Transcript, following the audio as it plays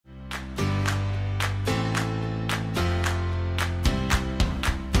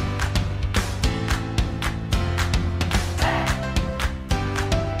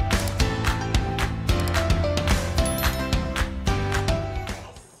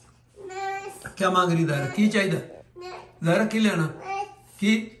क्या मांग रही दायरा? की चाहिए दायरा? की लेना?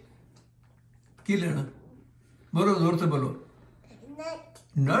 की लेना? बोलो जोर से बोलो।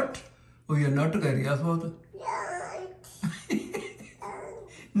 नट। ओ ये नट कह रही है बहुत।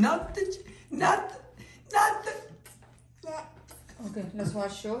 नट नट नट। Okay, let's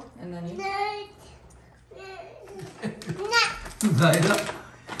watch show and then eat. दायरा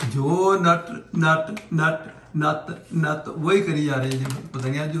जो नट नट नट नट नट वही करी जा रही है। पता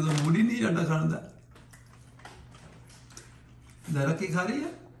नहीं आज जो तो मूड ही नहीं अंडा खाने का। दायरा की खा रही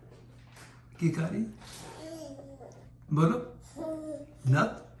है? की खा रही? बोलो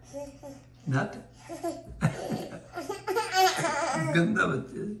नट नट। गंदा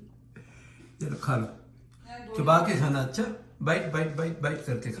बच्चे। चलो खा लो, चबा के खाना। अच्छा बाइट बाइट बाइट बाइट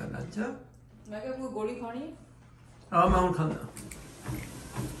करके खाना। अच्छा मैं क्या कोई गोली खानी है? हाँ मैं हूँ खाना।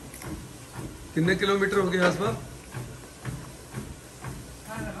 कितने किलोमीटर हो गया आसपास?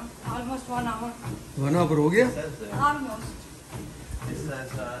 Almost 1 hour. 1 hour हो गया? Almost. This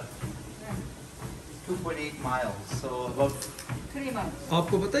is 2.8 miles, so about 3 months.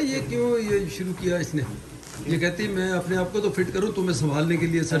 आपको पता है ये क्यों ये शुरू किया इसने? ये कहती मैं अपने आप को तो फिट करूं तुम्हें संभालने के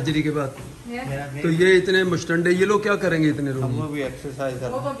लिए सर्जरी के बाद। तो ये इतने मुस्टंडे ये लोग क्या करेंगे इतने लोग? हम लोग भी एक्सरसाइज कर।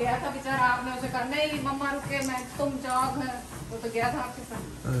 वो तो गया था बेचारा, आपने उसे करने ही मम्मा रुके मैं तुम जाओ घर। वो तो गया था आपके साथ।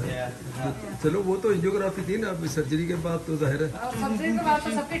 चलो वो तो एंजियोग्राफी थी ना, अब सर्जरी के बाद तो जाहिर है। सर्जरी के बाद तो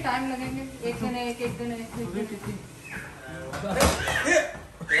सबके टाइम लगेंगे। एक दिन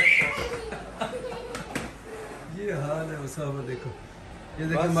ये हाल है उसामा। देखो ये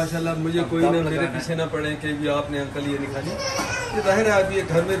देखो माशाल्लाह, मुझे कोई ना मेरे पीछे ना पड़े कि भी आपने अंकल ये नहीं खानी। ये जाहिर है अभी ये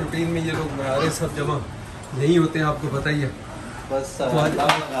घर में रूटीन में ये लोग हमारे सब जमा नहीं होते हैं, आपको पता ही है। बस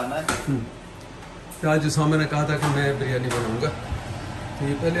तो आज उसामा ने कहा था कि मैं बिरयानी बनाऊंगा, तो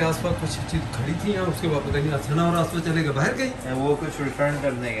ये पहले आसपास कुछ चीज़ खड़ी थी यहाँ, उसके बाद पता नहीं असना और आसपास चलेगा बाहर गई। वो कुछ रिटर्न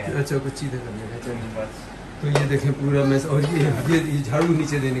करने गए। अच्छा कुछ चीज़ें करने गए। चलिए बस तो ये देखें पूरा मैस। और ये झाड़ू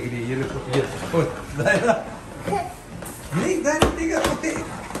नीचे देने के लिए ये देखो ये और दायरा नहीं दायरा नहीं करोगे।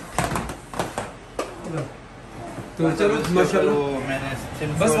 तो चलो माशाल्लाह मैंने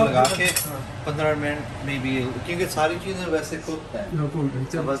बस लगा के 15 मिनट में भी, क्योंकि सारी चीज़ें वैसे कुक हैं,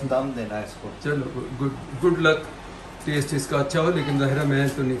 बस दम देना है इसको। चलो गुड लक। टेस्ट इसका अच्छा हो, लेकिन ज़ाहिरा मैं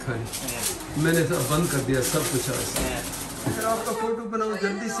तो नहीं खानी। मैंने सब बंद कर दिया सब कुछ। अगर आपका फोटो बनाओ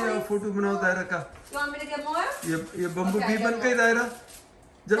जल्दी से, आप फोटो बनाओ दायरा का। ये बम्बू भी बन गई दायरा,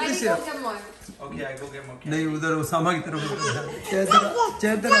 जल्दी से। नहीं उधर उसामा की तरफ।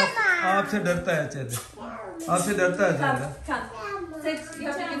 चैदर आपसे डरता है, चैदर आपसे डरता है दायरा।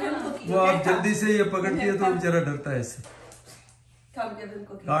 वो आप जल्दी से ये पकड़ती है तो बेचारा डरता है इससे।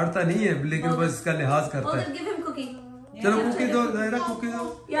 काटता नहीं है लेकिन बस इसका लिहाज करता है। चलो कुकी दो दायरा, कुकी दो।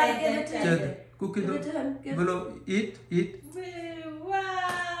 कुकी दो, बोलो ईट ईट।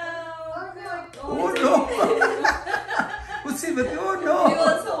 ओह नो उसी बच्चे। Oh no.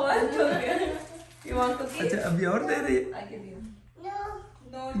 अच्छा अभी और दे रही है?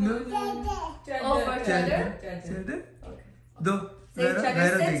 दो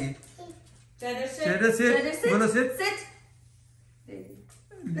दायरा देगी। चैदर से बोलो सिट।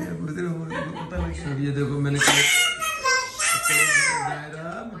 ये देखो मैंने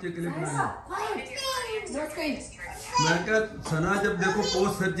मुझे क्लिप बनाया। मैं क्या सना, जब देखो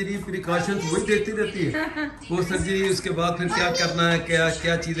पोस्ट सर्जरी प्रिकॉशंस वही देखती रहती है। पोस्ट सर्जरी उसके बाद फिर क्या करना है, क्या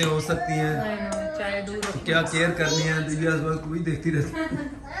क्या चीजें हो सकती हैं, क्या केयर करनी है, वही देखती रहती है।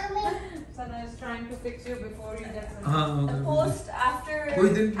 Trying to fix you before you get some. The post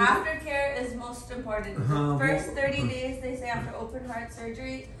aftercare is most important. First 30 days they say after open heart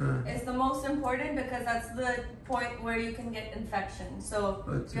surgery is the most important because that's the point where you can get infection. So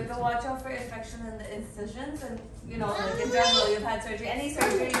you have to watch out for infection in the incisions, and you know, like in general, you've had surgery. Any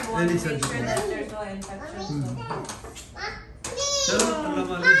surgery you want to make sure that there's no infection. चलो अल्लाह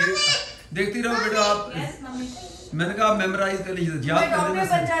मालिक देखती रहो बेटा आप। मैंने कहा memorise कर लीजिए, याद कर लेना।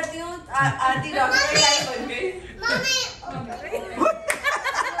 बन जाती हूँ आधी डॉक्टर लाइक बन गई।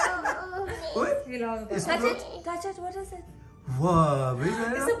 Touch it. What is it? वाह भाई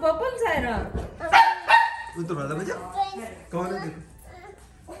It's a bubble, Zaira. वो तो राधा बजा कौन है?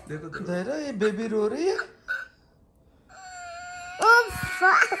 देखो देखो दायरा, ये बेबी रो रही है।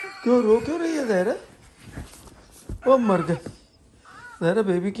 क्यों रही है दायरा? वो मर गई दायरा।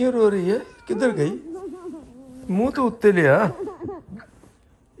 बेबी क्यों रो रही है? किधर गई? मुंह तो उत्ते लिया।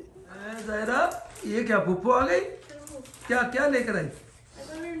 दायरा ये क्या पुप्पो आ गई? क्या क्या लेकर आई?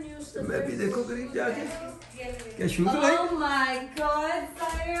 मैं भी देखो करीब जाके। क्या shoes lie? Oh my God,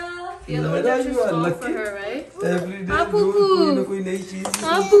 Zaira. You are lucky. Every day कोई नई चीज।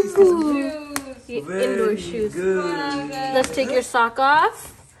 Indoor shoes. Let's take your sock off.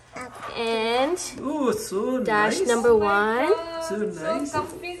 And Oh, so dash nice. number 1. So nice.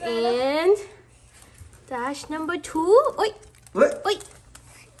 And dash number 2. Oi, What? oi.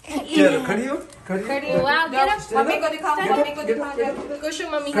 चलो खड़ी हो, खड़ी हो। Wow, get up. Mummy को दिखाओ, मम्मी को दिखाओ जाके। Go show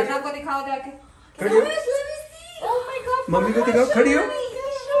mommy. सना को दिखाओ जाके। खड़ी हो। Oh my god. मम्मी को दिखाओ, खड़ी हो।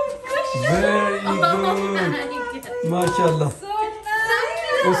 Very good. माशाल्लाह।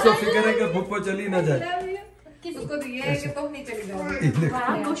 उसको फिक्र है कि फुप्पो चली ना जाए। उसको तो ये है कि तुम नहीं चली जाओगी।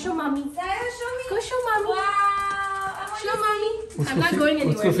 Wow, go show mommy. Go show mommy. Show mommy. I'm not going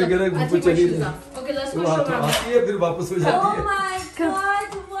anywhere. उसको फिक्र है कि फुप्पो चली जाए। Okay, let's go वो show तो mommy. आती है फिर वापस हो जाती है। Oh my god,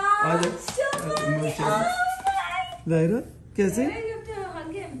 wow. आ जा। दायरा कैसे? You have to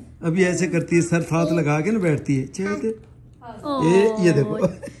hug him. अभी ऐसे करती है, सर हाथ लगा के ना बैठती है। चलते। Oh, ये देखो।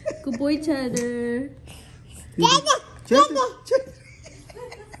 good boy, Cheddar. चल।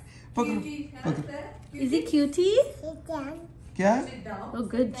 पकड़ो, पकड़ो। Is he cutie? क्या? Oh,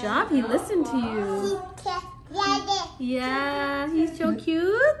 good job. He listened to you. Yeah, he's so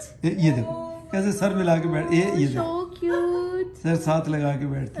cute. ये देखो कैसे सर मिला के बैठ। ये देखो So cute. सर साथ लगा के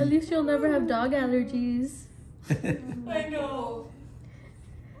बैठती At least you'll never have dog allergies. I know.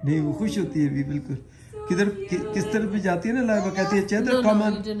 नहीं वो खुश होती है भी बिल्कुल। किधर किस तरफ भी जाती है ना लाइबा कहती है चैदर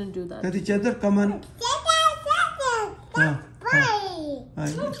कमन। you didn't do that. कहती चैदर कमन। हाँ, हाँ, हाँ।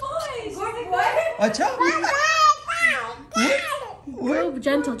 अच्छा Oh,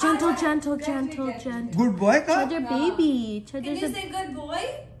 gentle, gentle, gentle, gentle, gentle. Good boy का Cheddar baby. Can Cheddar's you a say good boy?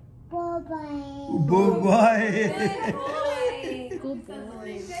 Boy Good boy. good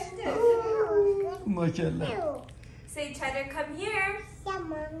boy. माशाल्लाह। Say Cheddar, come here.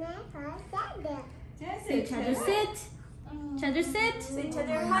 Say Cheddar sit. Cheddar sit. Say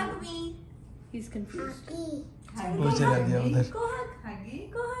Cheddar, hug me. He's confused. वो चला गया उधर। Go hug.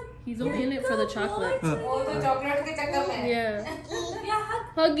 Go hug. He's only in it for the chocolate. वो तो chocolate के चक्कर में है। Yeah. Yeah, hug.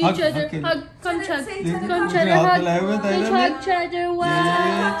 Hug each Hug, other. hug it. Hug. Come, Chad. Cheddar, Come, उसने Cheddar. हाथ Hug. मिलाए हुए दायरा Let's में। hug Cheddar. Wow.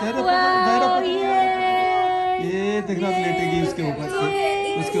 Cheddar, Wow. दायरा पकड़। Yay. ये देखना लेटेगी उसके ऊपर।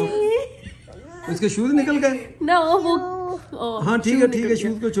 उसके उसके शूज निकल गए। No. Oh. हाँ ठीक है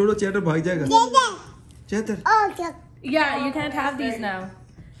शूज को छोड़ो चैटर भाग जाएगा। Chatter. Yeah, you can't have these now.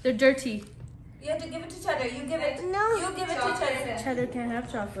 They're dirty. You have to give it to Cheddar. You give it. No. You give it to Cheddar. Cheddar can't have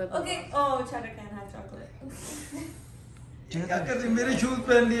chocolate. Okay. Oh, Cheddar can't have chocolate. क्या कर रही मेरे shoes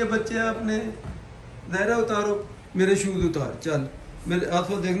पहन लिए बच्चे आपने। दायरा उतारो मेरे शूज उतार चल। मेरे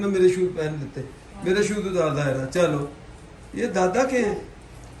हाथों देखना मेरे शूज पहन लेते। मेरे शूज उतार दायरा चलो। ये दादा के हैं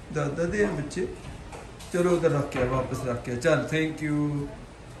दादा दे हैं बच्चे। चलो उधर रख के वापस रख के चल। थैंक यू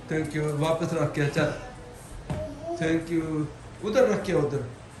वापस रख के चल। थैंक यू उधर रख के उधर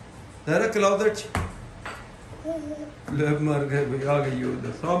दायरा खिलाओ उधर। ले मर गए भाई आ गई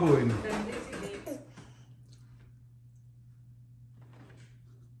उधर सब हो ही ना।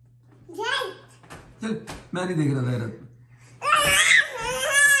 चल मैं नहीं देख रहा दायरा।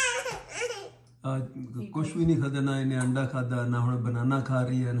 आज कुछ भी नहीं खादा ना इन्हें अंडा खादा ना हुण बनाना खा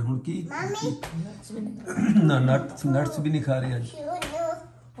रही है ना हुण की ना नट्स भी नहीं खा रही आज।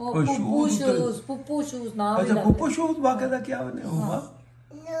 पुप्पू शूज नाम अच्छा पुप्पू शूज बाकायदा क्या बने हुआ।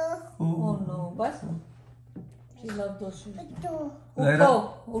 Oh no, बस she loves those shoes. दायरा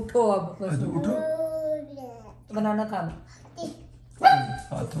उठो अब बस अच्छा उठो बनाना खाना।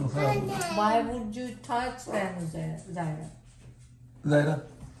 हाथों खराब हो गए। Why would you touch them, Zaira?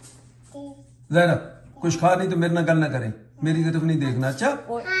 Zaira कुछ खा नहीं तो मेरे ना गल ना करें मेरी तरफ नहीं देखना। अच्छा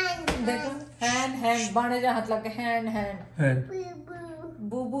देखो हैंड बाणे जा हाथ लगे हैंड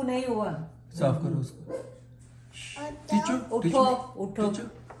बूबू नहीं हुआ। साफ करो उसको। टीचो उठो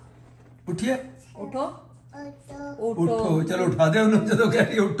उठिए उठो चलो उठा दे उन्होंने तो कह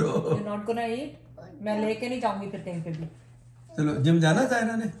रही उठो। You're not gonna eat? मैं लेके नहीं जाऊंगी फिर कहीं पे भी। चलो जिम जाना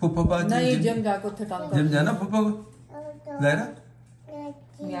ज़ायरा ने फुप्पा पास नहीं जिम जाके उत्थे काम कर। जिम जाना फुप्पा को ज़ायरा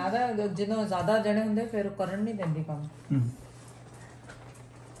याद है जिन्हों ज्यादा जने होंगे फिर करन नहीं देंदी काम।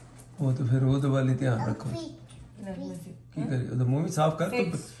 वो तो फिर वो तो वाली ध्यान रखो की करिए तो मुंह भी साफ कर तो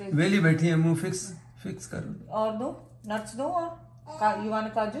वेली बैठी है मुंह फिक्स कर। और दो नट्स दो और यू वांट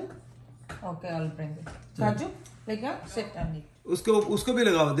काजू। Okay I will bring it काजू लेके आ सिट एंड ईट। उसको भी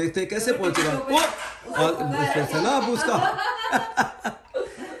लगाओ देखते हैं कैसे पहुंचेगा। और ना अब उसका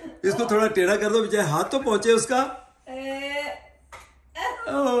इसको थोड़ा टेढ़ा कर दो बेचारे हाथ तो पहुंचे उसका।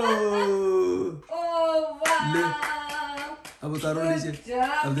 ले अब उतारो नीचे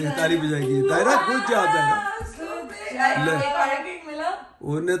अब देख ताली बजाएगी दायरा कुछ ज्यादा है।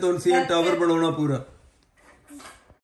 उन्हें तो सीएम टावर बनाना पूरा।